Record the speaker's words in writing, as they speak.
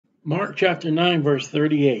Mark chapter 9, verse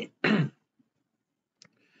 38.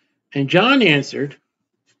 And John answered,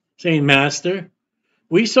 saying, Master,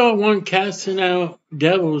 we saw one casting out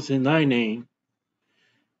devils in thy name,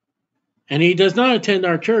 and he does not attend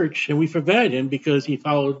our church, and we forbade him because he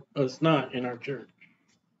followed us not in our church.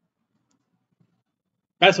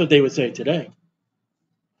 That's what they would say today.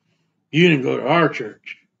 You didn't go to our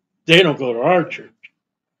church. They don't go to our church.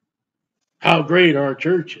 How great our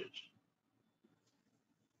church is.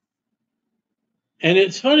 And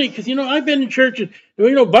it's funny because, I've been in churches,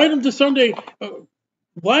 invite them to Sunday.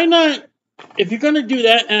 Why not, if you're going to do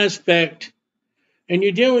that aspect and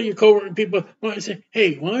you're dealing with your coworker people, why don't say,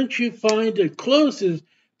 hey, why don't you find the closest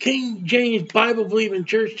King James Bible believing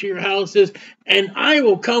church to your houses, and I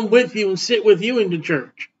will come with you and sit with you in the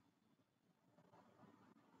church.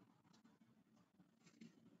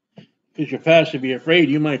 Because your pastor be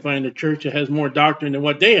afraid you might find a church that has more doctrine than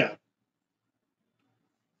what they have.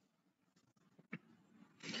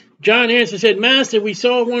 John answered and said, Master, we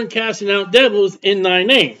saw one casting out devils in thy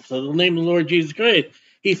name. So the name of the Lord Jesus Christ.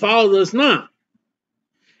 He followed us not.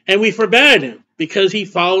 And we forbade him because he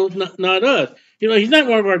followed not us. He's not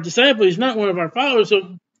one of our disciples. He's not one of our followers.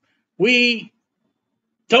 So we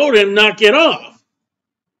told him not get off.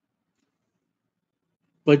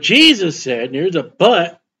 But Jesus said, and there's a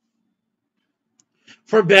but,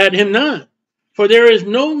 forbade him not. For there is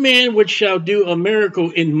no man which shall do a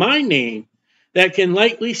miracle in my name that can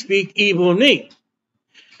lightly speak evil of me.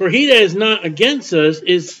 For he that is not against us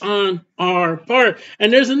is on our part.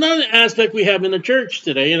 And there's another aspect we have in the church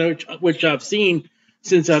today, which I've seen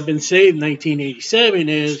since I've been saved in 1987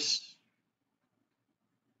 is,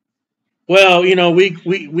 well,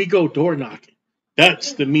 we go door knocking.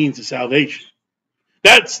 That's the means of salvation.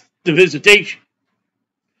 That's the visitation.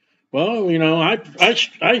 Well,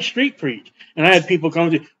 I street preach. And I had people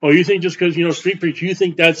come to, well, you think just because, street preach, you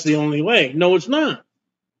think that's the only way. No, it's not.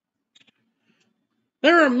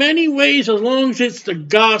 There are many ways as long as it's the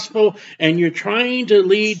gospel and you're trying to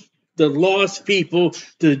lead the lost people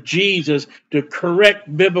to Jesus, the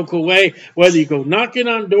correct biblical way, whether you go knocking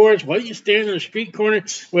on doors, whether you stand on the street corner,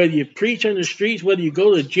 whether you preach on the streets, whether you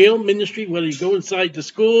go to jail ministry, whether you go inside the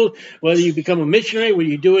schools, whether you become a missionary, whether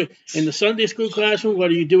you do it in the Sunday school classroom,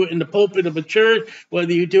 whether you do it in the pulpit of a church,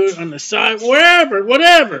 whether you do it on the side, wherever,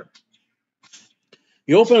 whatever.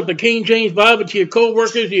 You open up the King James Bible to your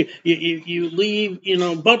co-workers, you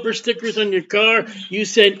leave, bumper stickers on your car, you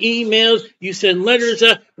send emails, you send letters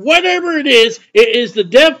out, whatever it is the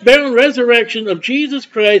death, burial, and resurrection of Jesus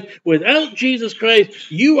Christ. Without Jesus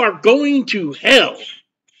Christ, you are going to hell.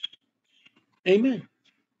 Amen.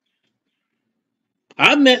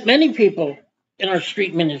 I've met many people in our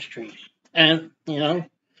street ministry, and, I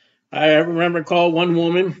remember calling one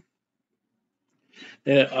woman.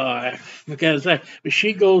 Because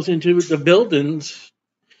she goes into the buildings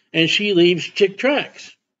and she leaves Chick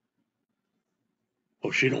tracts. Oh,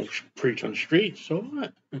 she don't preach on the streets, so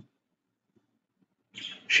what?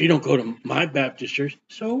 She don't go to my Baptist church,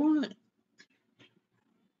 so what?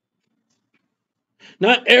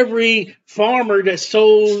 Not every farmer that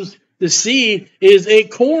sows the seed is a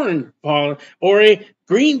corn farmer or a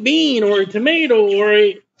green bean or a tomato or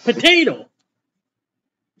a potato.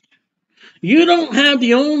 You don't have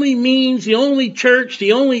the only means, the only church,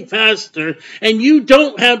 the only pastor, and you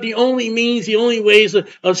don't have the only means, the only ways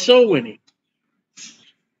of soul winning.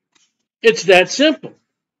 It's that simple.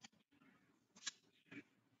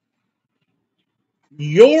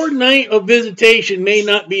 Your night of visitation may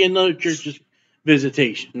not be another church's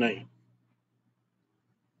visitation night.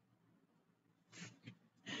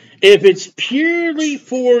 If it's purely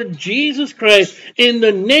for Jesus Christ, in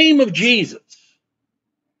the name of Jesus,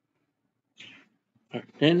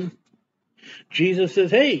 then Jesus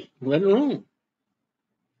says, hey, let it alone.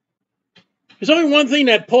 There's only one thing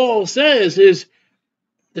that Paul says is,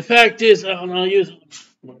 the fact is,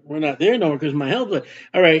 we're not there no more because of my health, but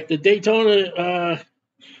all right, the Daytona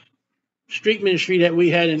street ministry that we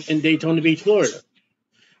had in Daytona Beach, Florida.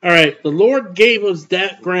 All right, the Lord gave us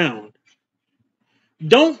that ground.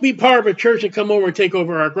 Don't be part of a church that come over and take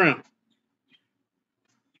over our ground.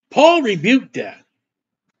 Paul rebuked that.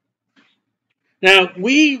 Now,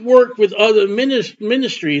 we worked with other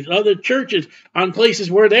ministries, other churches on places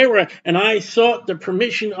where they were at, and I sought the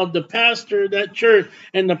permission of the pastor of that church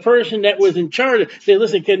and the person that was in charge. Say,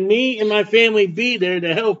 listen, can me and my family be there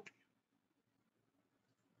to help?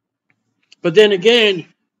 But then again,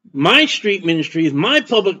 my street ministry, my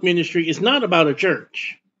public ministry is not about a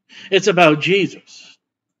church. It's about Jesus.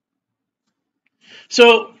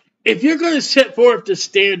 So if you're going to set forth the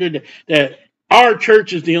standard that our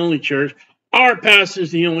church is the only church, our pastor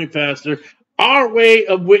is the only pastor, Our way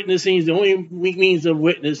of witnessing is the only means of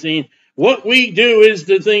witnessing. What we do is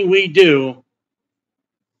the thing we do.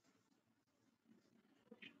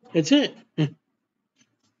 That's it.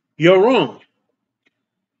 You're wrong.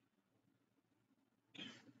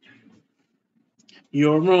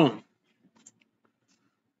 You're wrong.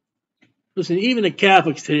 Listen, even the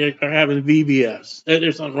Catholics today are having VBS.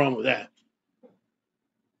 There's something wrong with that.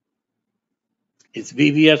 Is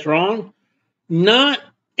VBS wrong? Not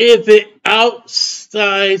if it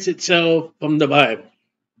outsides itself from the Bible.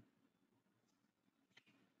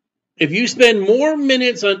 If you spend more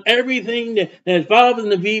minutes on everything that involved in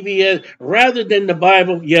the VBS rather than the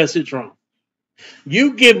Bible, yes, it's wrong.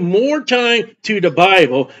 You give more time to the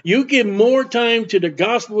Bible. You give more time to the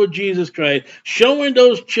gospel of Jesus Christ, showing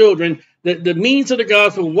those children the means of the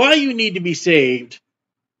gospel, why you need to be saved.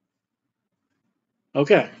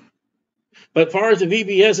 Okay. But as far as the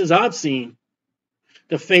VBSs I've seen,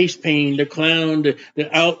 the face paint, the clown, the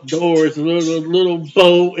outdoors, the little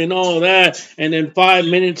boat and all that, and then 5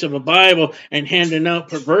 minutes of a Bible and handing out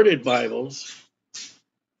perverted Bibles,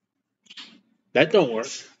 that don't work.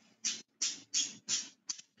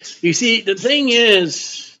 You see, the thing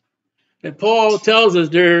is that Paul tells us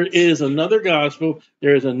there is another gospel,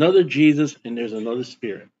 there is another Jesus, and there's another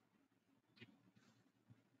Spirit.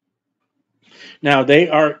 Now, they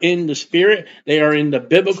are in the Spirit. They are in the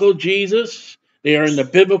biblical Jesus. They are in the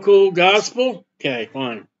biblical gospel. Okay,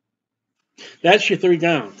 fine. That's your 3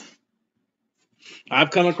 down. I've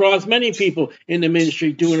come across many people in the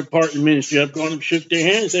ministry doing a part in ministry. I've gone and shook their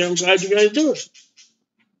hands and said, I'm glad you guys do it.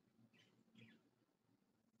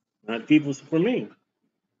 Not people for me.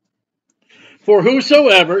 For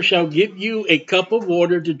whosoever shall give you a cup of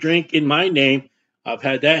water to drink in my name, I've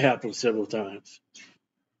had that happen several times.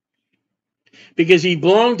 Because he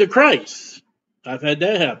belonged to Christ. I've had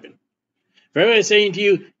that happen. Verily I say unto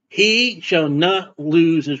you, he shall not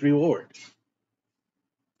lose his reward.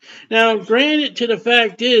 Now, granted to the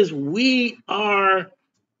fact is, we are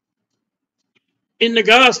in the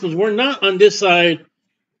Gospels. We're not on this side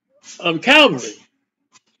of Calvary.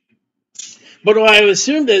 But I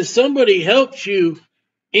assume that if somebody helps you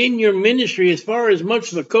in your ministry as far as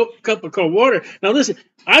much of a cup of cold water. Now, listen,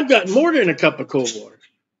 I've got more than a cup of cold water.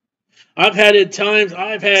 I've had at times,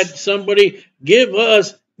 I've had somebody give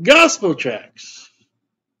us gospel tracts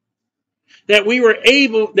that we were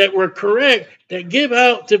able, that were correct, that give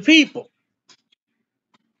out to people.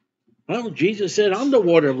 Well, Jesus said, I'm the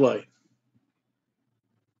water of life.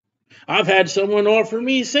 I've had someone offer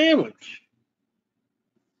me a sandwich.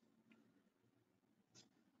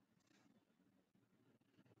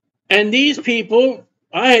 And these people,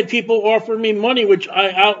 I had people offer me money, which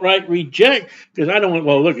I outright reject, because I don't want,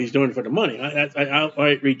 well, look, he's doing it for the money. I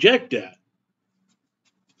outright reject that.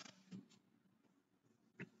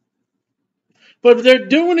 But if they're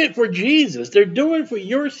doing it for Jesus, they're doing it for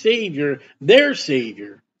your Savior, their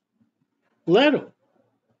Savior, let them.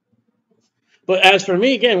 But as for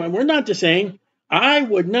me, again, we're not the same. I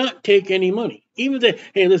would not take any money. Even if they,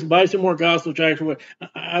 hey, let's buy some more gospel tracts.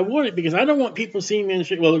 I wouldn't, because I don't want people seeing me in the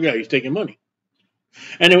street. Well, look at, he's taking money.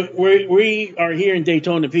 And we are here in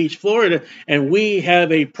Daytona Beach, Florida, and we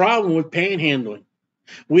have a problem with panhandling.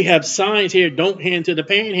 We have signs here, don't hand to the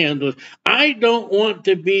panhandlers. I don't want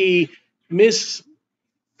to be misconsidered,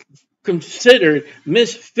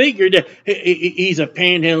 misfigured that he's a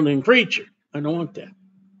panhandling preacher. I don't want that.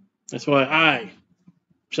 That's why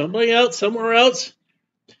somebody else, somewhere else,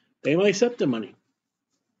 they might accept the money.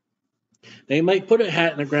 They might put a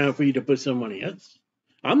hat in the ground for you to put some money.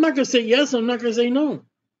 I'm not going to say yes, I'm not going to say no.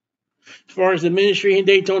 As far as the ministry in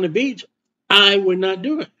Daytona Beach, I would not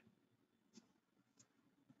do it.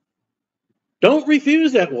 Don't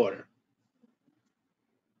refuse that water.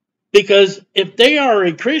 Because if they are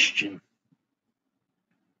a Christian,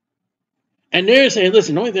 and they're saying,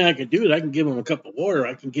 listen, the only thing I can do is I can give them a cup of water,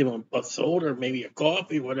 I can give them a soda, or maybe a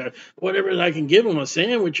coffee, whatever I can give them, a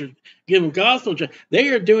sandwich, or give them gospel. They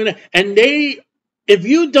are doing it. And if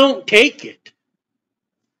you don't take it,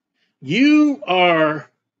 you are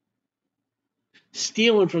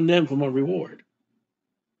stealing from them from a reward.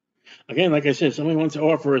 Again, like I said, if somebody wants to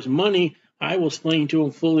offer us money, I will explain to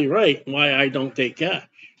them fully right why I don't take cash.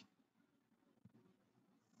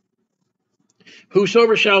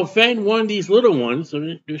 Whosoever shall offend one of these little ones,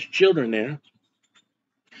 so there's children there,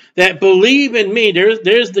 that believe in me,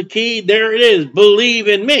 there's the key, there it is, believe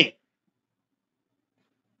in me.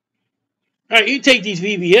 All right, you take these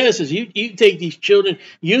VBSs, you take these children,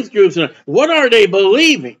 youth groups, and what are they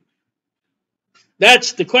believing?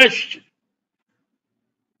 That's the question.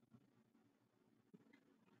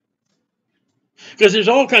 Because there's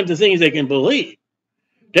all kinds of things they can believe.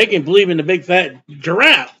 They can believe in the big fat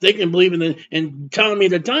giraffe. They can believe in Tommy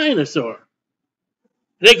the dinosaur.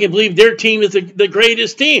 They can believe their team is the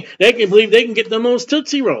greatest team. They can believe they can get the most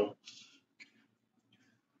Tootsie Rolls.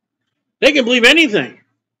 They can believe anything.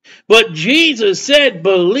 But Jesus said,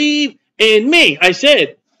 believe in me. I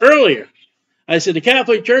said earlier, I said the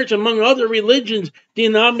Catholic Church, among other religions,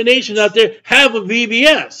 denominations out there, have a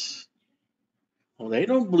VBS. Well, they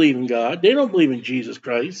don't believe in God. They don't believe in Jesus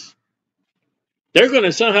Christ. They're going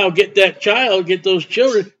to somehow get that child, get those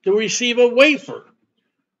children to receive a wafer.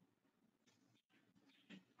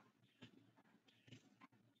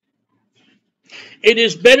 It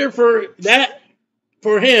is better for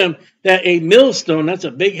him that a millstone, that's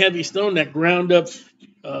a big heavy stone that ground up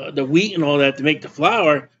the wheat and all that to make the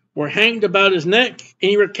flour, were hanged about his neck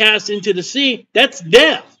and he were cast into the sea. That's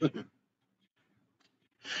death.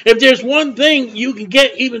 If there's one thing you can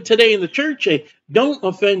get even today in the church, don't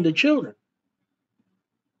offend the children.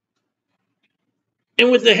 And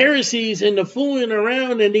with the heresies and the fooling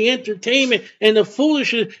around and the entertainment and the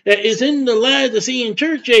foolishness that is in the Laodicean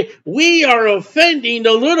church, we are offending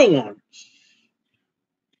the little ones.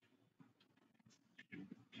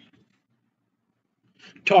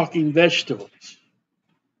 Talking vegetables.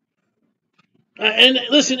 And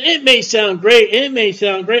listen, it may sound great. It may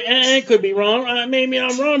sound great. And it could be wrong. Maybe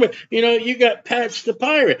I'm wrong. But, you got Patch the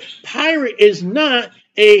Pirate. Pirate is not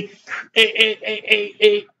a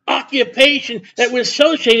occupation that would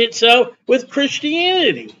associate itself with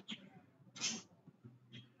Christianity.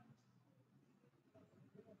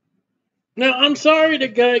 Now, I'm sorry the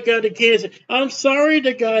guy got a cancer. I'm sorry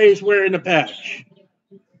the guy is wearing a patch.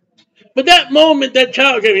 But that moment, that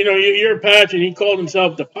child, you're a patch, and he called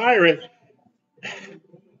himself the pirate,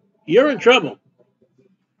 you're in trouble.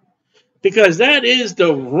 Because that is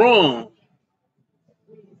the wrong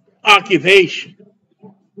occupation.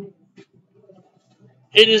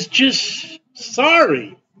 It is just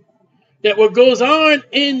sorry that what goes on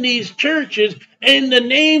in these churches in the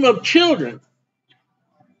name of children.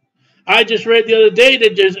 I just read the other day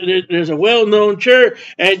that there's a well-known church,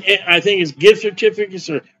 and I think it's gift certificates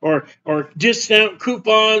or discount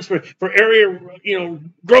coupons for area,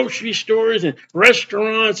 grocery stores and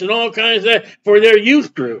restaurants and all kinds of that for their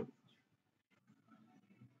youth group.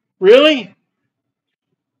 Really?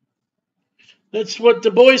 That's what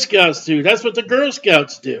the Boy Scouts do. That's what the Girl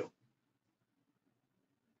Scouts do.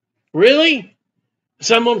 Really?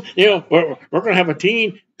 Some of them, we're going to have a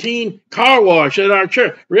teen car wash at our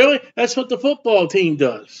church. Really? That's what the football team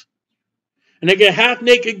does. And they get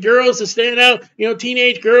half-naked girls to stand out,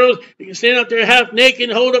 teenage girls, you can stand out there half-naked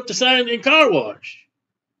and hold up the sign in car wash.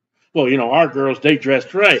 Well, our girls, they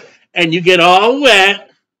dressed right. And you get all wet.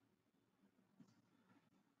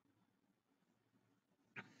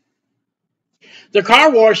 The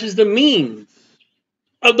car wash is the means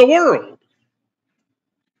of the world.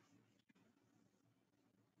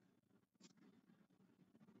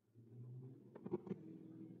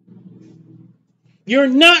 You're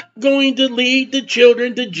not going to lead the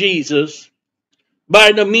children to Jesus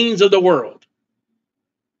by the means of the world.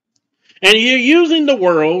 And you're using the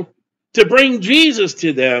world to bring Jesus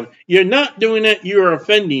to them. You're not doing that. You're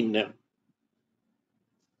offending them.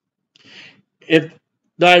 If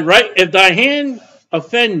thy hand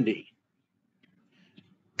offend thee,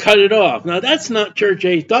 cut it off. Now, that's not church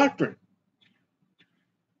age doctrine.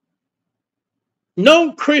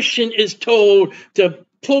 No Christian is told to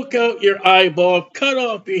pluck out your eyeball, cut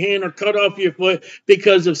off your hand, or cut off your foot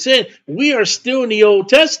because of sin. We are still in the Old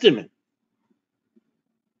Testament.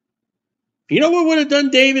 You know what would have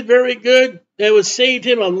done David very good? That would saved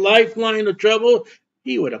him a lifeline of trouble?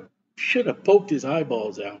 He should have poked his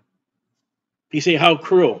eyeballs out. You say, how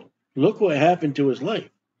cruel. Look what happened to his life.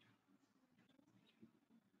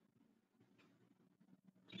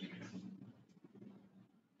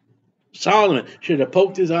 Solomon should have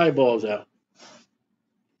poked his eyeballs out.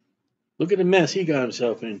 Look at the mess he got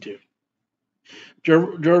himself into. I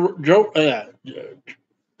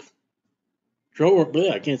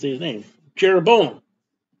can't say his name. Jeroboam.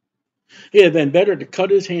 It had been better to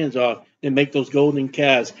cut his hands off than make those golden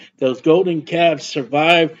calves. Those golden calves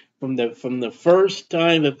survived from the first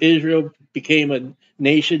time that Israel became a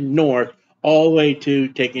nation north all the way to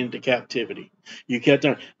taken into captivity. You kept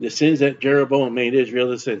on the sins that Jeroboam made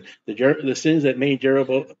Israel to sin. The sins that made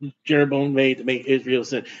Jeroboam made to make Israel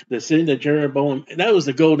sin. The sin that Jeroboam, that was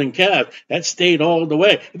the golden calf. That stayed all the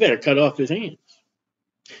way. You better cut off his hands.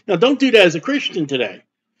 Now, don't do that as a Christian today.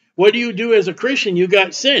 What do you do as a Christian? You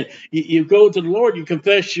got sin. You go to the Lord, you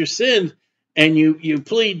confess your sins, and you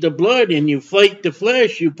plead the blood and you fight the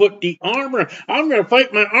flesh, you put the armor. I'm going to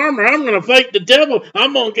fight my armor. I'm going to fight the devil.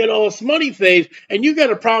 I'm going to get all smutty face. And you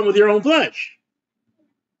got a problem with your own flesh.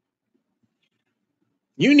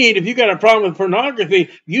 If you got a problem with pornography,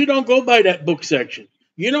 you don't go by that book section.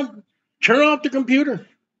 You don't turn off the computer.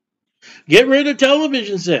 Get rid of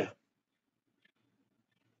television set.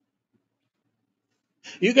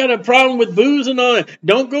 You got a problem with booze and all that.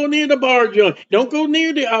 Don't go near the bar joint. Don't go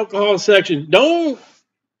near the alcohol section. Don't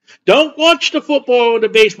watch the football or the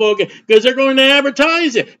baseball game because they're going to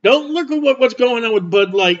advertise it. Don't look at what's going on with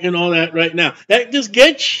Bud Light and all that right now. That just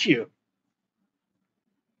gets you.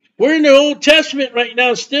 We're in the Old Testament right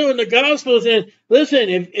now, still in the Gospels. And listen,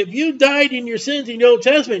 if you died in your sins in the Old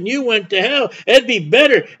Testament and you went to hell, it'd be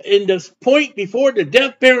better in the point before the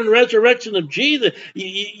death, burial, and resurrection of Jesus.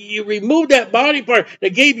 You remove that body part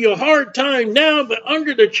that gave you a hard time now, but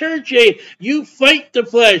under the church age, you fight the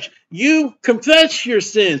flesh. You confess your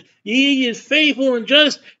sins. He is faithful and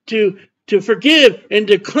just to forgive and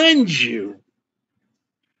to cleanse you.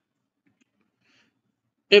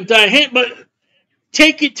 But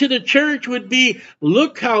take it to the church would be,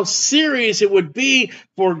 look how serious it would be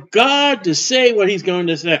for God to say what he's going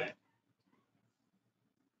to say.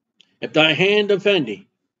 If thy hand offend thee,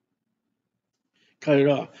 cut it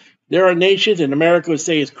off. There are nations, and America would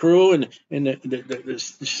say it's cruel, and the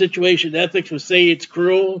situation ethics would say it's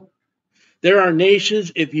cruel. There are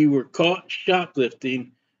nations, if you were caught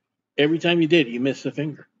shoplifting, every time you did, you missed a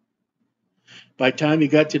finger. By the time you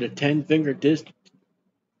got to the 10-finger distance,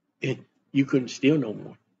 you couldn't steal no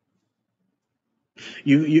more.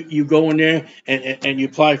 You go in there and you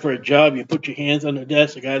apply for a job. You put your hands on the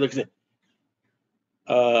desk. The guy looks at,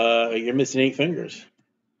 you're missing 8 fingers.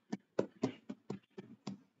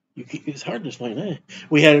 It's hard to explain that.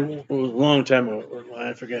 We had it was a long time ago.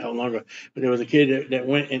 I forget how long ago, but there was a kid that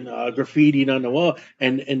went and graffitied on the wall,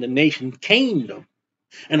 and the nation caned him,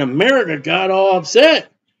 and America got all upset.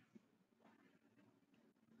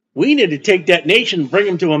 We need to take that nation and bring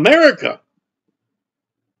them to America.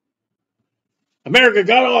 America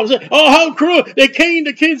got all upset. Oh, how cruel. They caned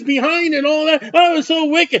the kids behind and all that. Oh, it's so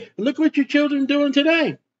wicked. Look what your children are doing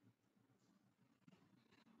today.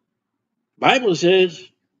 Bible says,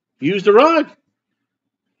 use the rod.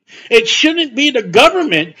 It shouldn't be the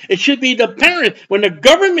government. It should be the parent. When the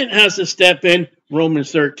government has to step in,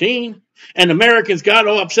 Romans 13, and Americans got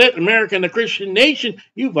all upset, America and the Christian nation,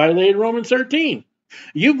 you violated Romans 13.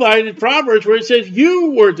 You violated Proverbs where it says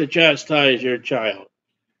you were to chastise your child.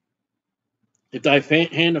 If thy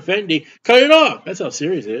hand offend thee, cut it off. That's how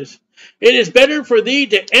serious it is. It is better for thee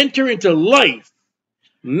to enter into life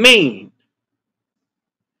maimed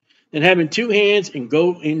than having 2 hands and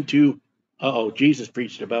go into, Jesus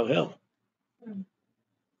preached about hell.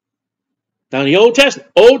 Now in the Old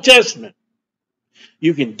Testament,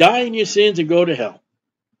 you can die in your sins and go to hell.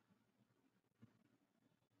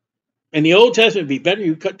 In the Old Testament, it'd be better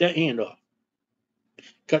you cut that hand off.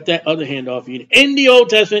 Cut that other hand off. In the Old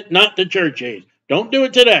Testament, not the church age. Don't do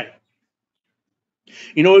it today.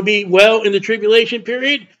 You know, it'd be well in the tribulation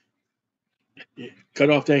period. Cut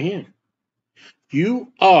off that hand.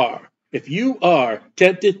 If you are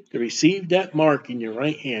tempted to receive that mark in your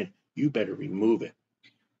right hand, you better remove it.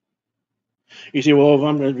 You say, well, if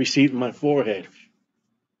I'm going to receive it in my forehead,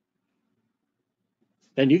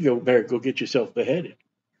 then you better go get yourself beheaded.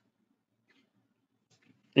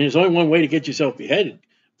 And there's only one way to get yourself beheaded.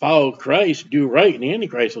 Follow Christ, do right, and the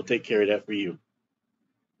Antichrist will take care of that for you.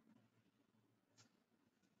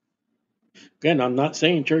 Again, I'm not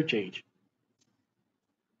saying church age.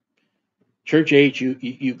 Church age,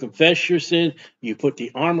 you confess your sin, you put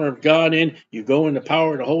the armor of God in, you go in the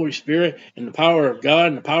power of the Holy Spirit, and the power of God,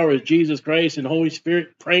 and the power of Jesus Christ, and the Holy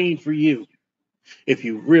Spirit praying for you. If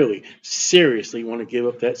you really, seriously want to give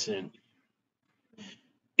up that sin.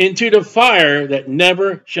 Into the fire that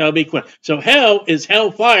never shall be quenched. So hell is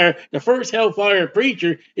hellfire. The first hellfire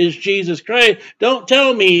preacher is Jesus Christ. Don't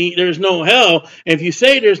tell me there's no hell. If you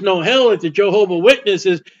say there's no hell like the Jehovah's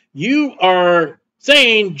Witnesses, you are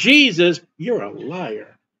saying, Jesus, you're a liar.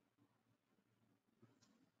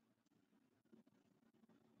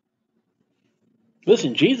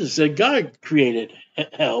 Listen, Jesus said God created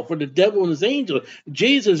hell for the devil and his angels.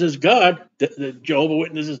 Jesus is God. The Jehovah's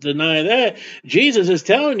Witnesses deny that. Jesus is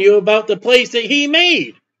telling you about the place that he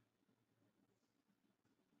made.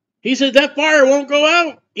 He said that fire won't go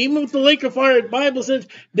out. Even with the lake of fire, the Bible says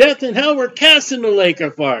death and hell were cast in the lake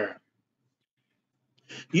of fire.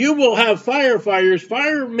 You will have firefighters,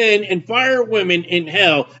 firemen, and firewomen in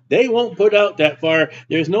hell. They won't put out that fire.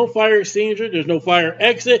 There's no fire extinguisher, there's no fire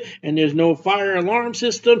exit, and there's no fire alarm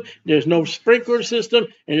system, there's no sprinkler system,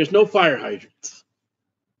 and there's no fire hydrants.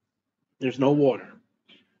 There's no water.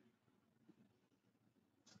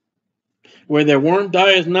 Where their worm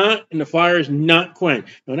dies not, and the fire is not quenched.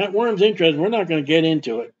 Now, that worm's interesting. We're not going to get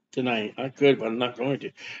into it tonight. I could, but I'm not going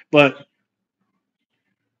to. But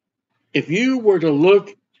if you were to look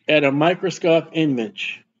at a microscope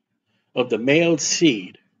image of the male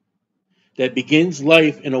seed that begins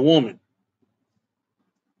life in a woman,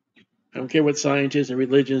 I don't care what scientists and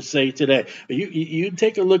religions say today, but you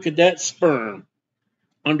take a look at that sperm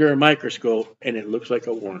under a microscope, and it looks like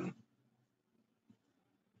a worm.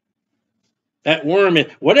 That worm,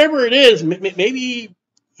 whatever it is, maybe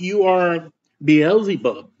you are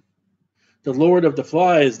Beelzebub, the Lord of the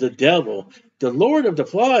Flies, the devil. The Lord of the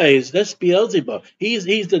Flies, that's Beelzebub. He's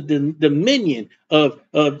the minion of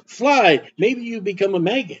fly. Maybe you become a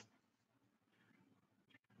maggot.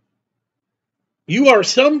 You are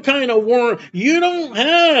some kind of worm. You don't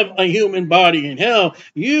have a human body in hell.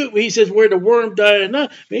 He says, where the worm died,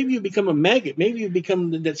 not. Maybe you become a maggot. Maybe you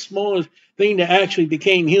become that smallest thing that actually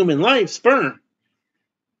became human life, sperm.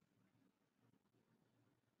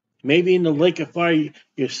 Maybe in the lake of fire,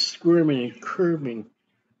 you're squirming and curving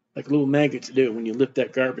like little maggots do when you lift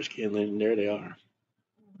that garbage can, and there they are.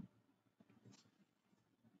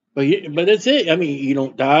 But that's it. I mean, you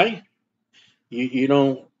don't die. You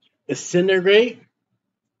don't disintegrate.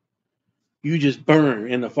 You just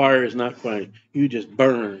burn, and the fire is not quenched. You just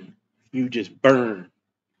burn. You just burn.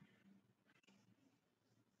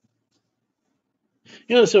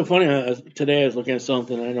 You know, it's so funny. Today I was looking at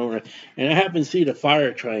something and I happened to see the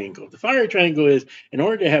fire triangle. The fire triangle is, in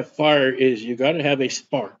order to have fire, is you got to have a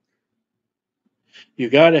spark. You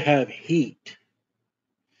got to have heat.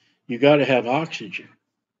 You got to have oxygen.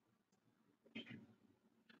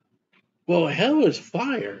 Well, hell is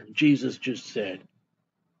fire, Jesus just said.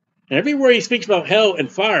 And everywhere he speaks about hell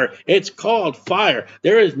and fire, it's called fire.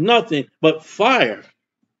 There is nothing but fire.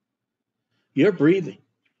 You're breathing.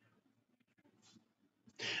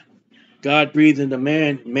 God breathed into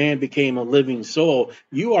man. Man became a living soul.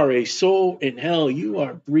 You are a soul in hell. You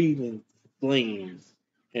are breathing flames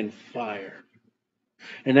and fire.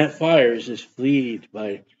 And that fire is just fleed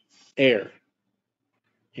by air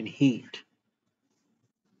and heat.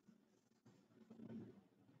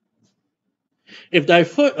 If thy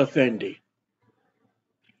foot offend thee,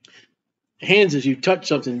 hands is you touch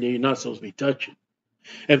something that you're not supposed to be touching.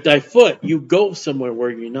 If thy foot, you go somewhere where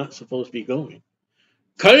you're not supposed to be going.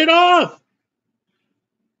 Cut it off.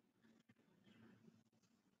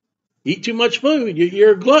 Eat too much food.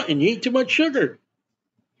 You're a glutton. You eat too much sugar.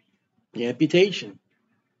 Amputation.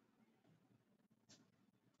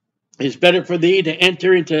 It's better for thee to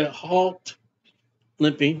enter into halt,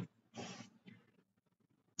 limping,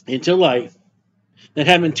 into life, than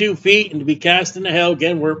having 2 feet and to be cast into hell.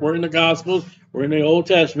 Again, we're in the Gospels. We're in the Old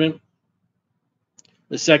Testament.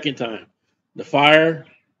 The second time. The fire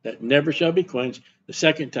that never shall be quenched. The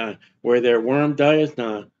second time. Where their worm dieth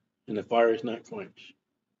not, and the fire is not quenched.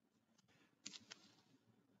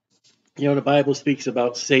 You know, the Bible speaks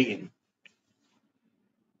about Satan.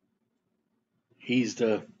 He's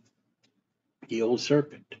the old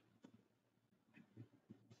serpent.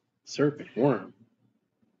 Serpent, worm.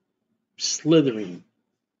 Slithering.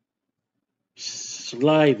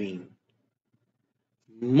 Sliving.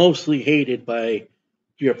 Mostly hated by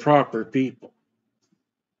your proper people.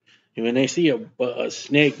 And when they see a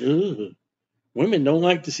snake, ugh, women don't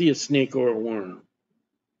like to see a snake or a worm.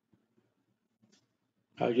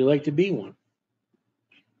 How'd you like to be one?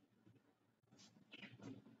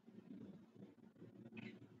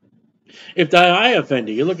 If thy eye offend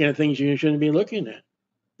you, you're looking at things you shouldn't be looking at.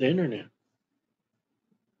 The internet.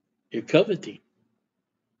 You're coveting.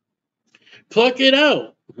 Pluck it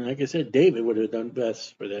out. Like I said, David would have done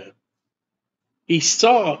best for that. He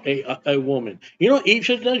saw a woman. You know what Eve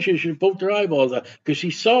should have done? She should have poked her eyeballs out because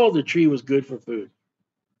she saw the tree was good for food.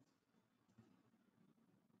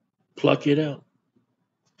 Pluck it out.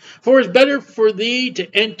 For it's better for thee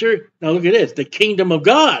to enter, now look at this, the kingdom of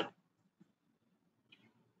God.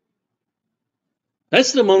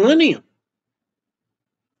 That's the millennium.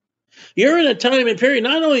 You're in a time and period,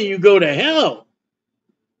 not only you go to hell,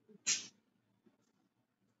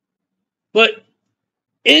 but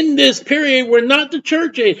in this period, we're not the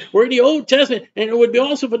church age, we're in the Old Testament, and it would be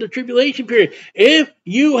also for the tribulation period. If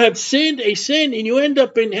you have sinned a sin and you end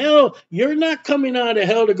up in hell, you're not coming out of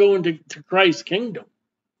hell to go into Christ's kingdom,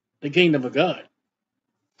 the kingdom of God.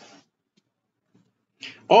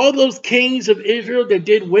 All those kings of Israel that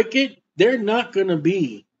did wicked, they're not going to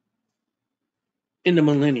be in the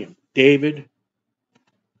millennium. David,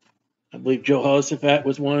 I believe Jehoshaphat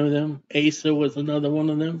was one of them. Asa was another one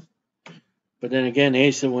of them. But then again,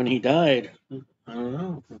 Asa, when he died, I don't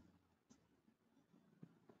know.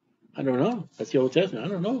 I don't know. That's the Old Testament. I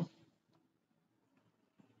don't know.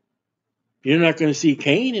 You're not going to see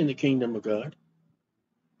Cain in the kingdom of God.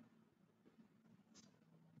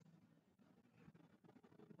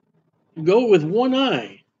 Go with one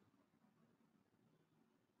eye.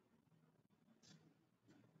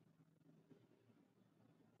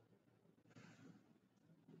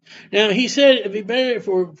 Now, he said it'd be better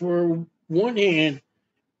for one hand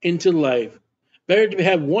into life, better to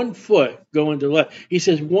have one foot go into life. He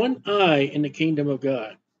says one eye in the kingdom of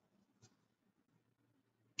God.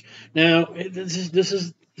 Now, this is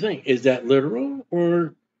the thing. Is that literal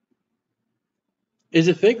or is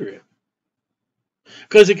it figurative?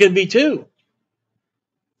 Because it can be two.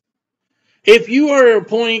 If you are at a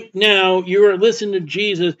point now, you are listening to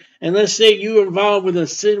Jesus, and let's say you're involved with a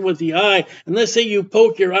sin with the eye, and let's say you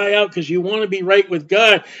poke your eye out because you want to be right with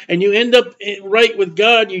God, and you end up right with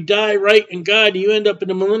God, you die right in God, and you end up in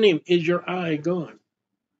the millennium. Is your eye gone?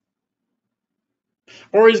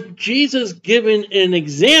 Or is Jesus giving an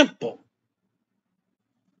example?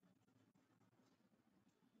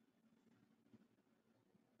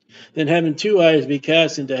 Then having two eyes be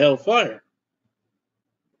cast into hellfire.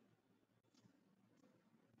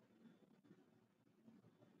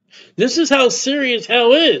 This is how serious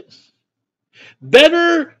hell is.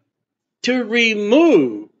 Better to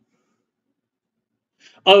remove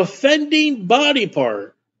an offending body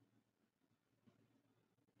part.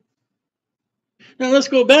 Now let's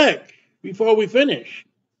go back before we finish.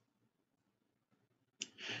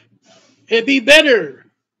 It'd be better.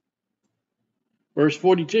 Verse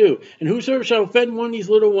 42. And whosoever shall offend one of these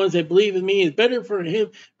little ones that believe in me is better for him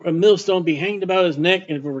for a millstone be hanged about his neck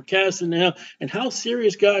and for cast into hell. And how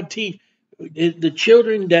serious God teach the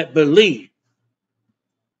children that believe.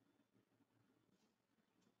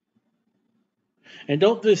 And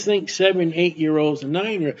don't just think 7, 8-year-olds and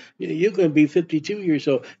 9-year-olds. You could be 52 years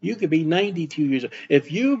old. You could be 92 years old.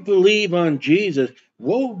 If you believe on Jesus,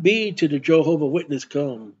 woe be to the Jehovah Witness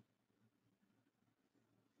come.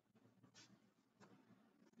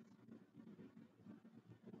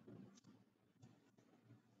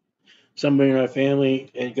 Somebody in our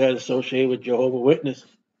family had got associated with Jehovah Witness.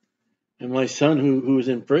 And my son, who was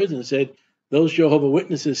in prison, said those Jehovah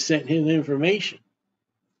Witnesses sent him information.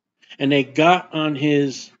 And they got on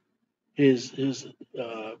his you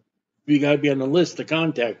got to be on the list to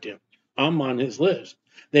contact him. I'm on his list.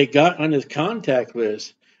 They got on his contact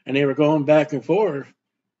list, and they were going back and forth.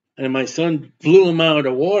 And my son blew him out of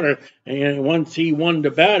the water. And once he won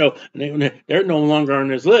the battle, they're no longer on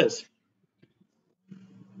his list.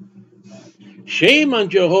 Shame on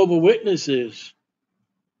Jehovah Witnesses.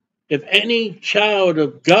 If any child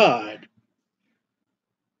of God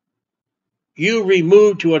you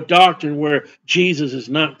remove to a doctrine where Jesus is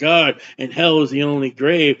not God and hell is the only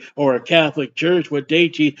grave, or a Catholic church, what they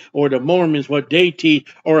teach, or the Mormons, what they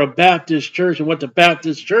teach, or a Baptist church and what the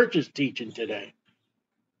Baptist church is teaching today.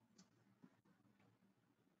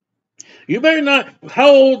 You better not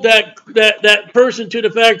hold that person to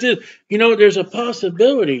the fact is, there's a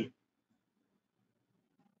possibility.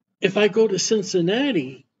 If I go to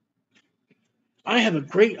Cincinnati, I have a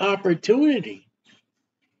great opportunity.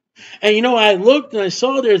 And I looked and I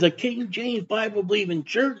saw there's a King James Bible believing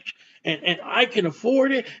church, and I can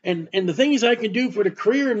afford it, and the things I can do for the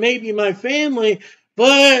career and maybe my family.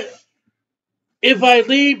 But if I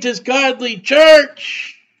leave this godly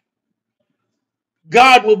church,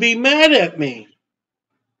 God will be mad at me.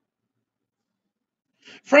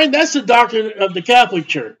 Friend, that's the doctrine of the Catholic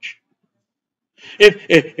Church.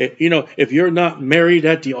 If you're not married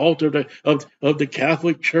at the altar of the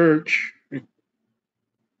Catholic Church,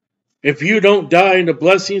 if you don't die in the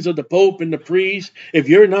blessings of the Pope and the priest, if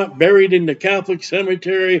you're not buried in the Catholic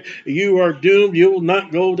cemetery, you are doomed. You will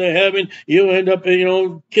not go to heaven. You'll end up,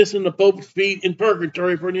 kissing the Pope's feet in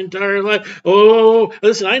purgatory for an entire life. Oh,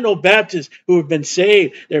 listen, I know Baptists who have been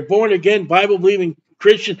saved. They're born again, Bible-believing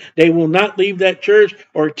Christians. They will not leave that church,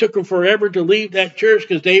 or it took them forever to leave that church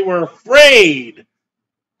because they were afraid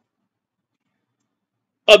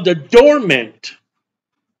of the dormant,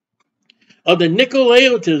 of the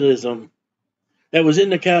Nicolaitanism that was in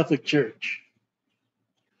the Catholic Church.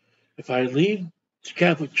 If I leave the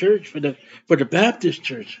Catholic Church for the Baptist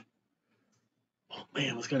Church, oh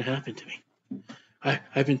man, what's going to happen to me?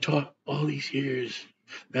 I've been taught all these years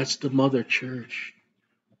that's the mother church.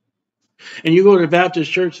 And you go to the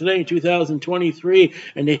Baptist church today in 2023,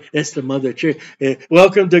 and that's the mother church.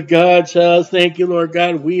 Welcome to God's house. Thank you, Lord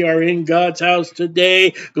God. We are in God's house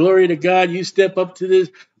today. Glory to God. You step up to this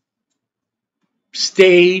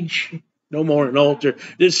stage. No more an altar.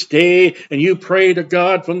 This stage, and you pray to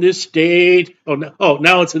God from this stage.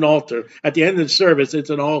 Now it's an altar. At the end of the service, it's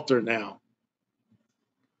an altar now.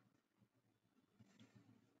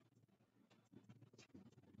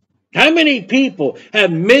 How many people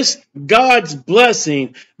have missed God's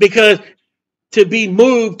blessing because to be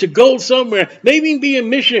moved, to go somewhere, maybe be a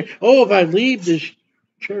missionary? Oh, if I leave this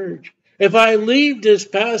church, if I leave this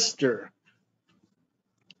pastor,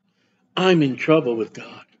 I'm in trouble with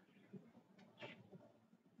God.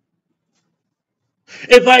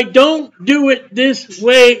 If I don't do it this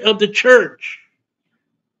way of the church,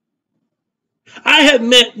 I have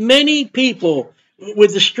met many people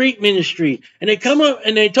with the street ministry, and they come up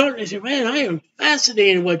and they talk, and they say, man, I am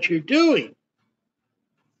fascinated in what you're doing.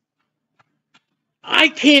 I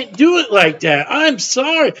can't do it like that. I'm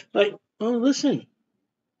sorry. Like, oh, listen.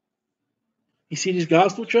 You see these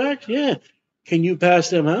gospel tracts? Yeah. Can you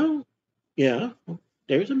pass them out? Yeah.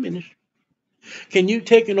 There's a ministry. Can you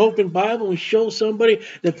take an open Bible and show somebody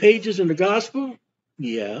the pages in the gospel?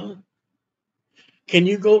 Yeah. Can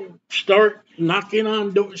you go start knocking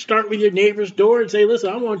on doors, start with your neighbor's door and say,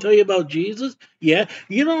 listen, I want to tell you about Jesus? Yeah.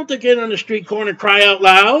 You don't have to get on the street corner and cry out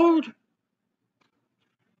loud.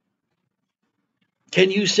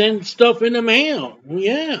 Can you send stuff in the mail? Well,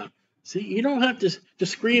 yeah. See, you don't have to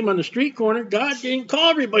scream on the street corner. God didn't call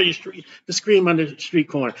everybody to scream on the street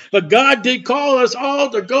corner. But God did call us all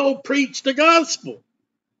to go preach the gospel.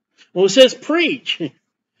 Well, it says preach.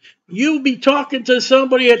 You'll be talking to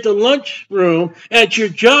somebody at the lunchroom at your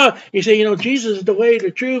job. You say, Jesus is the way,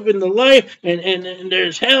 the truth, and the life, and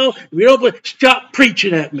there's hell. If you don't believe, stop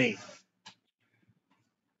preaching at me.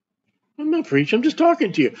 I'm not preaching. I'm just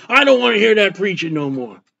talking to you. I don't want to hear that preaching no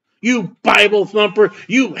more. You Bible thumper,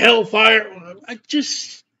 you hellfire. I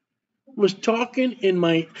just was talking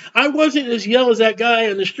I wasn't as yell as that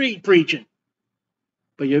guy on the street preaching.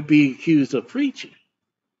 But you'd be accused of preaching.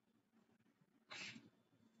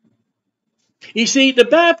 You see, the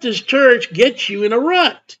Baptist church gets you in a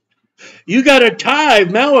rut. You got to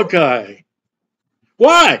tithe Malachi.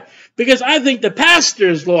 Why? Because I think the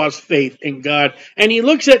pastor's lost faith in God. And he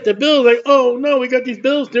looks at the bill like, oh, no, we got these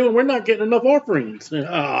bills due and we're not getting enough offerings.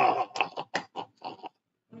 Oh.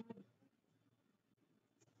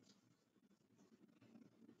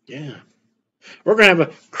 Yeah. We're going to have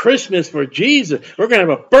a Christmas for Jesus. We're going to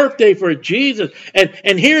have a birthday for Jesus.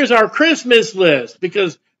 And here's our Christmas list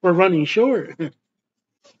because we're running short.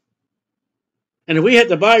 And if we had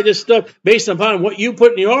to buy this stuff based upon what you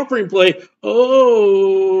put in the offering plate,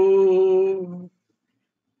 oh.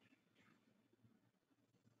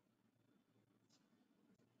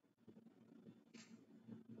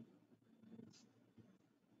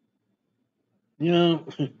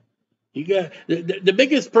 You got the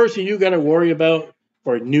biggest person you got to worry about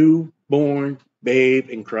for a newborn babe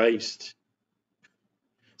in Christ.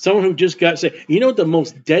 Someone who just got saved. You know the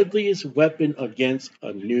most deadliest weapon against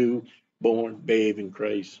a newborn babe in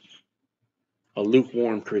Christ? A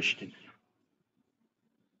lukewarm Christian.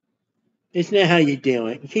 Isn't that how you do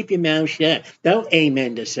it? Keep your mouth shut. Don't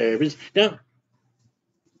amen the service. Don't.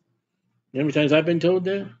 You know how many times I've been told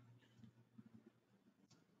that?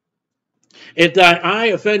 If thy eye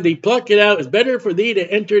offend thee, pluck it out. It's better for thee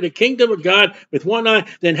to enter the kingdom of God with one eye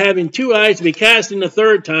than having two eyes to be cast in the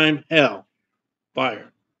third time, hell, fire.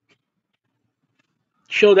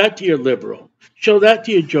 Show that to your liberal. Show that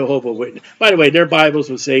to your Jehovah's Witness. By the way, their Bibles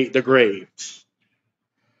would say the grave.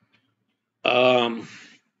 I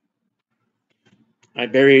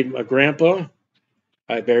buried a grandpa.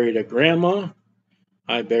 I buried a grandma.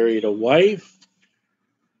 I buried a wife.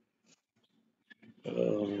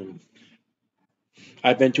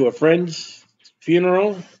 I've been to a friend's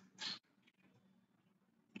funeral.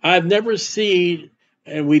 I've never seen,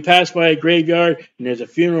 and we pass by a graveyard, and there's a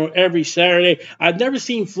funeral every Saturday. I've never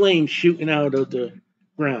seen flames shooting out of the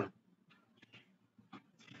ground.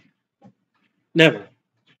 Never.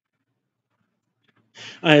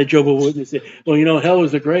 I had Jehovah's Witness say, well, hell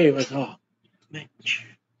is the grave. I said, oh, man.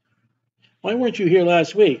 Why weren't you here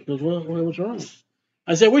last week? He goes, well, what's wrong?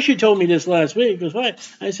 I said, I wish you told me this last week. He goes, why?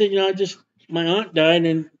 I said, my aunt died,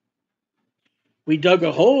 and we dug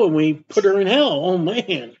a hole, and we put her in hell. Oh,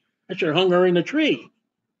 man. I should have hung her in the tree.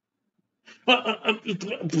 Yeah.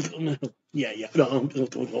 You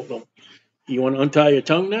want to untie your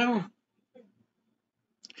tongue now?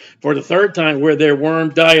 For the third time, where their worm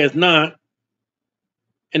dieth not,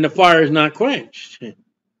 and the fire is not quenched.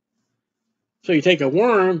 So you take a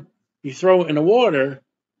worm You throw it in the water,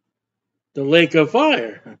 the lake of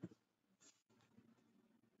fire.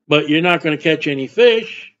 But you're not going to catch any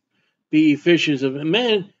fish, be ye fishers of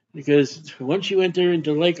men, because once you enter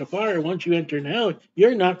into the lake of fire, once you enter in hell,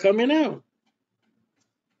 you're not coming out.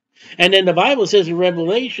 And then the Bible says in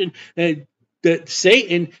Revelation that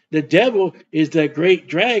Satan, the devil, is that great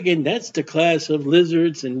dragon. That's the class of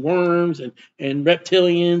lizards and worms and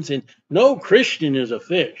reptilians. And no Christian is a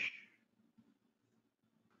fish.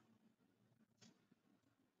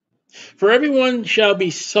 For everyone shall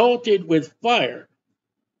be salted with fire.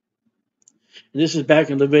 And this is back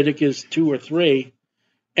in Leviticus 2 or 3.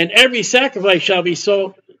 And every sacrifice shall be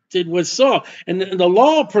salted with salt. And the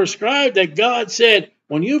law prescribed that God said,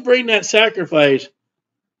 when you bring that sacrifice,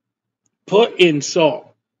 put in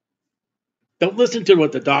salt. Don't listen to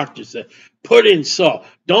what the doctor said. Put in salt.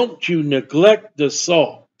 Don't you neglect the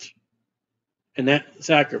salt in that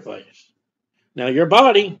sacrifice. Now, your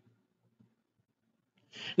body.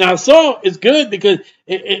 Now, salt is good because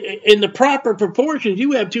in the proper proportions,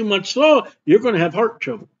 you have too much salt, you're going to have heart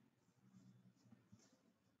trouble.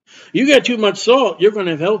 You got too much salt, you're going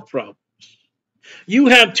to have health problems. You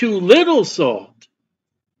have too little salt,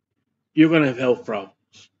 you're going to have health problems.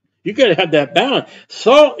 You got to have that balance.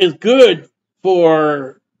 Salt is good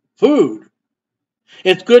for food.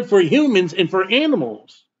 It's good for humans and for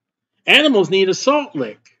animals. Animals need a salt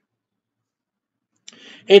lick.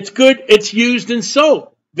 It's good. It's used in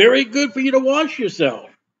soap. Very good for you to wash yourself.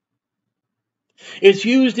 It's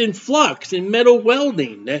used in flux, in metal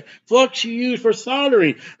welding. That flux you use for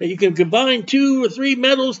soldering. That you can combine 2 or 3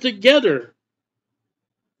 metals together.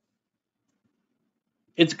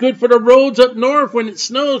 It's good for the roads up north when it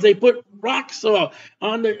snows. They put rock salt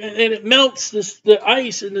on there and it melts the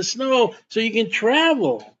ice and the snow so you can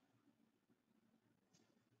travel.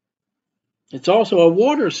 It's also a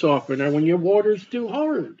water softener when your water's too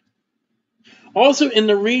hard. Also in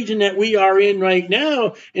the region that we are in right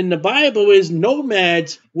now, in the Bible, is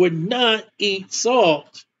nomads would not eat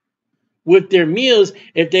salt with their meals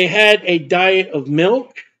if they had a diet of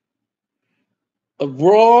milk, of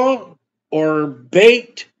raw or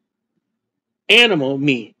baked animal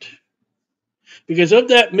meat. Because of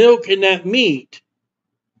that milk and that meat,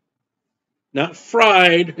 not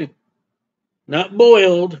fried, not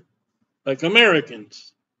boiled like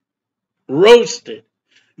Americans, roasted,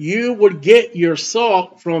 you would get your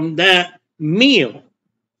salt from that meal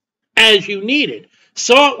as you needed.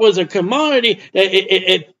 Salt was a commodity.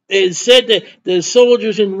 It said that the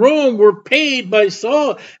soldiers in Rome were paid by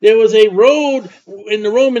salt. There was a road in the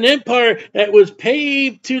Roman Empire that was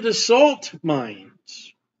paved to the salt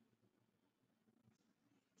mines.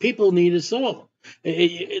 People needed salt.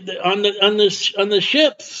 On the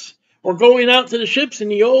ships, or going out to the ships in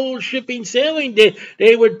the old shipping sailing day,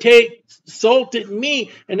 they would take salted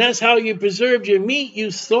meat, and that's how you preserved your meat. You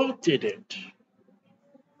salted it.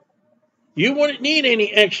 You wouldn't need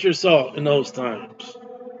any extra salt in those times.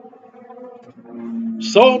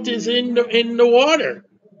 Salt is in the water,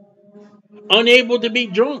 unable to be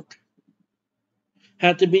drunk,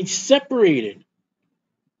 had to be separated.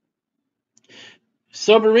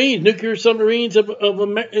 Submarines, nuclear submarines of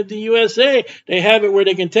the USA, they have it where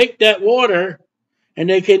they can take that water and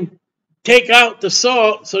they can take out the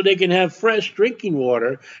salt so they can have fresh drinking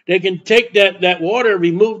water. They can take that water,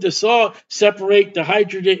 remove the salt, separate the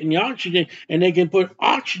hydrogen and the oxygen, and they can put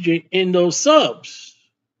oxygen in those subs.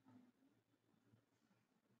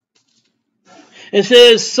 It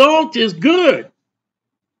says salt is good.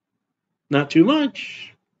 Not too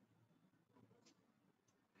much.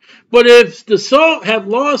 But if the salt have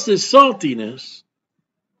lost its saltiness,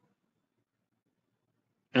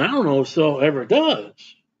 and I don't know if salt ever does.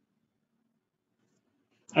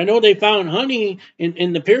 I know they found honey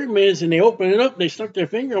in the pyramids and they opened it up and they stuck their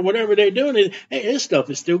finger or whatever they're doing. Hey, this stuff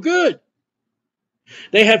is still good.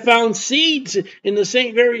 They have found seeds in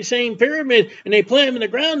the very same pyramid and they plant them in the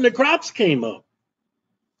ground and the crops came up.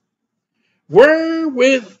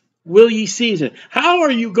 Wherewith will ye season? How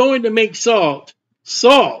are you going to make salt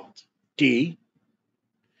salty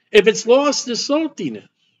if it's lost its saltiness?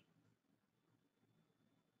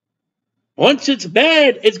 Once it's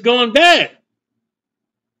bad, it's gone bad.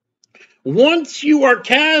 Once you are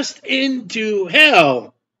cast into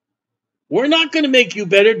hell, we're not going to make you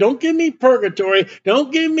better. Don't give me purgatory.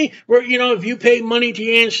 Don't give me, if you pay money to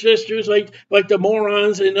your ancestors like the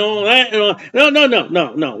morons and all that. And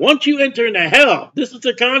all. No. Once you enter into hell, this is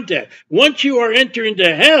the context. Once you are entering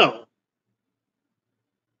into hell,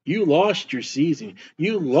 you lost your seasoning.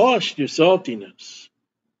 You lost your saltiness.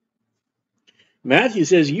 Matthew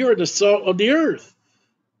says you are the salt of the earth.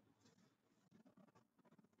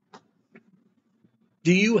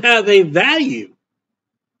 Do you have a value?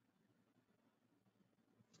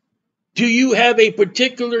 Do you have a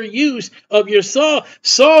particular use of your salt?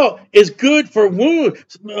 Salt is good for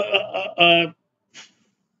wounds.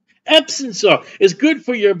 Epsom salt is good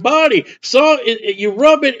for your body. Salt, you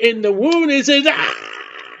rub it in the wound, it says,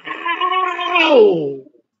 ow!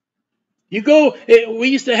 You go, we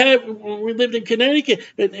used to have, when we lived in Connecticut,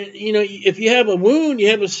 you know, if you have a wound,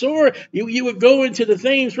 you have a sore, you would go into the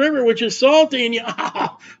Thames River, which is salty, and you,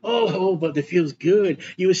 but it feels good.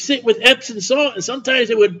 You would sit with Epsom salt, and sometimes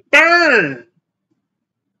it would burn,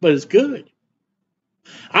 but it's good.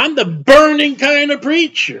 I'm the burning kind of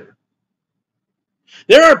preacher.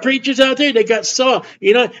 There are preachers out there that got salt,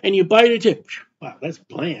 you know, and you bite it too. Wow, that's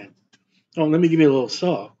bland. Oh, let me give you a little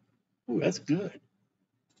salt. Ooh, that's good.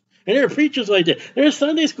 And there are preachers like that. There are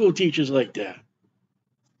Sunday school teachers like that.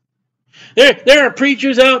 There are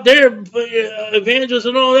preachers out there, evangelists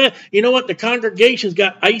and all that. You know what? The congregation's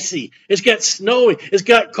got icy. It's got snowy. It's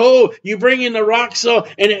got cold. You bring in the rock salt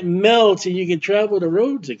and it melts and you can travel the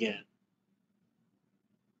roads again.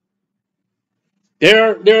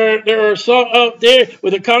 There are salt out there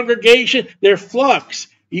with a congregation. They're flux.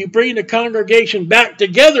 You bring the congregation back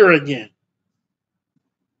together again.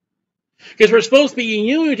 Because we're supposed to be in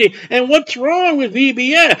unity. And what's wrong with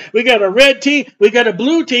VBS? We got a red team. We got a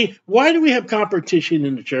blue team. Why do we have competition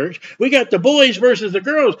in the church? We got the boys versus the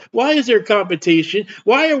girls. Why is there competition?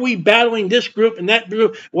 Why are we battling this group and that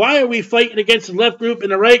group? Why are we fighting against the left group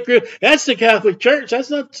and the right group? That's the Catholic Church.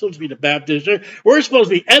 That's not supposed to be the Baptist Church. We're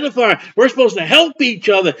supposed to be edifying. We're supposed to help each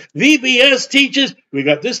other. VBS teaches we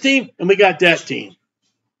got this team and we got that team.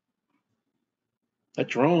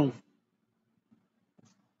 That's wrong.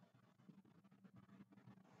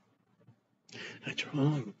 That's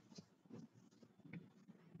wrong.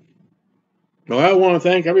 Well, I want to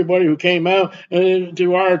thank everybody who came out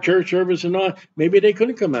to our church service and all. Maybe they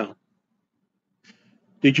couldn't come out.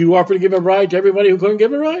 Did you offer to give a ride to everybody who couldn't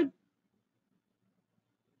give a ride?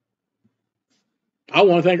 I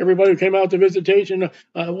want to thank everybody who came out to visitation.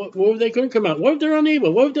 What if they couldn't come out? What if they're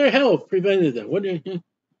unable? What if their health prevented them?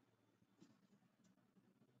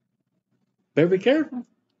 Better be careful.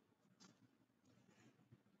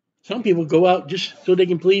 Some people go out just so they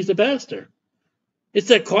can please the pastor. It's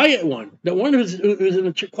that quiet one, the one who's in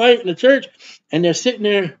the quiet in the church, and they're sitting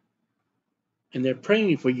there and they're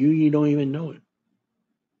praying for you. You don't even know it.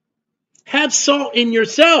 Have salt in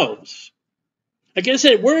yourselves. Like I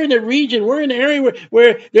said, we're in the region, we're in the area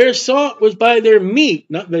where their salt was by their meat,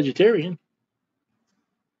 not vegetarian.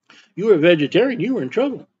 You were a vegetarian, you were in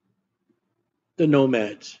trouble. The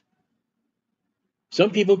nomads.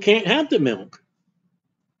 Some people can't have the milk.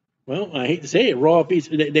 Well, I hate to say it, raw piece.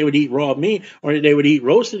 They would eat raw meat, or they would eat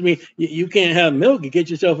roasted meat. You can't have milk. You get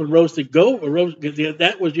yourself a roasted goat,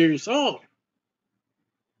 that was your salt.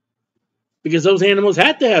 Because those animals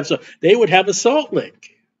had to have salt. They would have a salt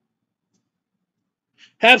lick.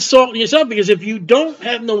 Have salt in yourself, because if you don't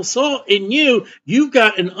have no salt in you, you've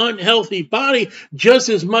got an unhealthy body just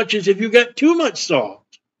as much as if you got too much salt.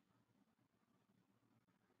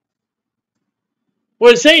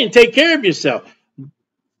 Well, it's saying take care of yourself.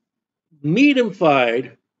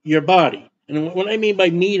 Medium-fied your body. And what I mean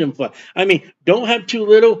by medium-fied, I mean don't have too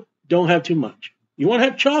little, don't have too much. You want to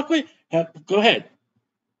have chocolate? Go ahead.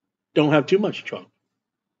 Don't have too much chocolate.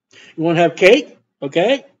 You want to have cake?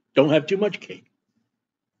 Okay. Don't have too much cake.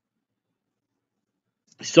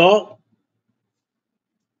 Salt?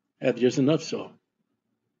 Have just enough salt.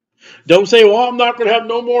 Don't say, well, I'm not going to have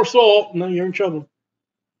no more salt. No, you're in trouble.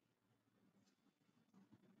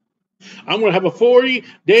 I'm going to have a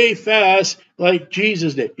 40-day fast like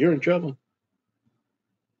Jesus did. You're in trouble.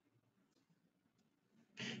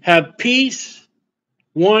 Have peace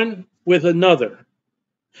one with another.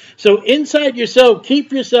 So inside yourself,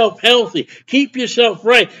 keep yourself healthy. Keep yourself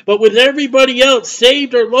right. But with everybody else,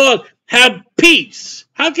 saved or lost, have peace.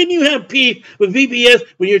 How can you have peace with VBS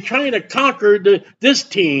when you're trying to conquer this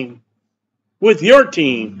team with your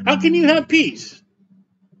team? How can you have peace?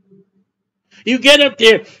 You get up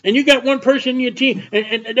there and you got one person in your team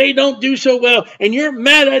and they don't do so well, and you're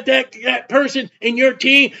mad at that person in your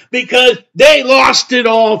team because they lost it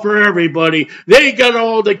all for everybody. They got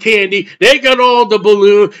all the candy, they got all the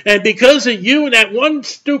balloon, and because of you and that one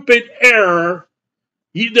stupid error,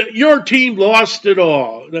 your team lost it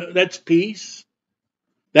all. That's peace.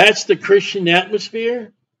 That's the Christian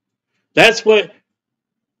atmosphere. That's what.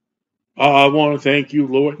 I want to thank you,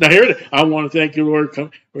 Lord. Now, I want to thank you,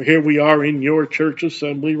 Lord. Here we are in your church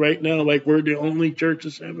assembly right now, like we're the only church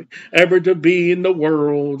assembly ever to be in the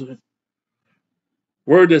world.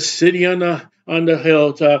 We're the city on on the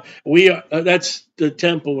hilltop. We are, that's the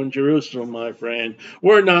temple in Jerusalem, my friend.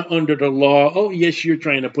 We're not under the law. Oh, yes, you're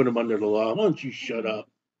trying to put them under the law. Why don't you shut up?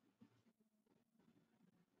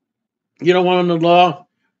 You don't want the law?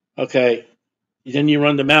 Okay, then you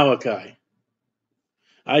run to Malachi.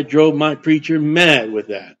 I drove my preacher mad with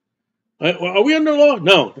that. Are we under the law?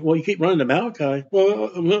 No. Well, you keep running to Malachi.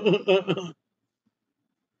 Well,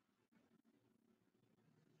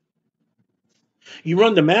 you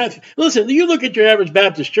run to Matthew. Listen, you look at your average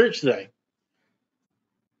Baptist church today.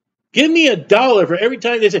 Give me $1 for every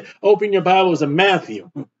time they say, open your Bibles to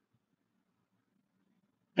Matthew.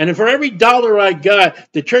 And for every dollar I got,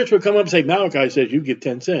 the church would come up and say, Malachi says you give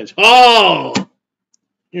 10 cents. Oh,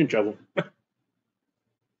 you're in trouble.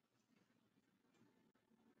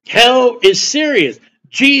 Hell is serious.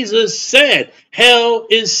 Jesus said hell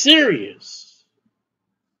is serious.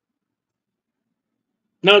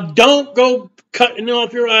 Now, don't go cutting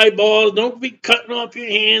off your eyeballs. Don't be cutting off your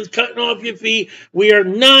hands, cutting off your feet. We are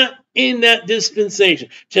not in that dispensation.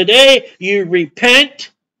 Today, you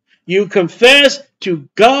repent, you confess to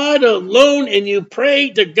God alone, and you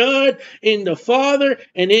pray to God in the Father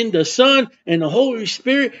and in the Son and the Holy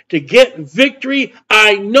Spirit to get victory.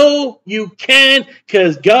 I know you can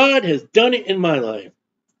because God has done it in my life.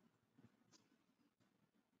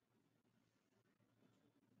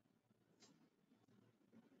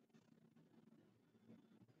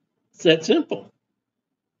 It's that simple.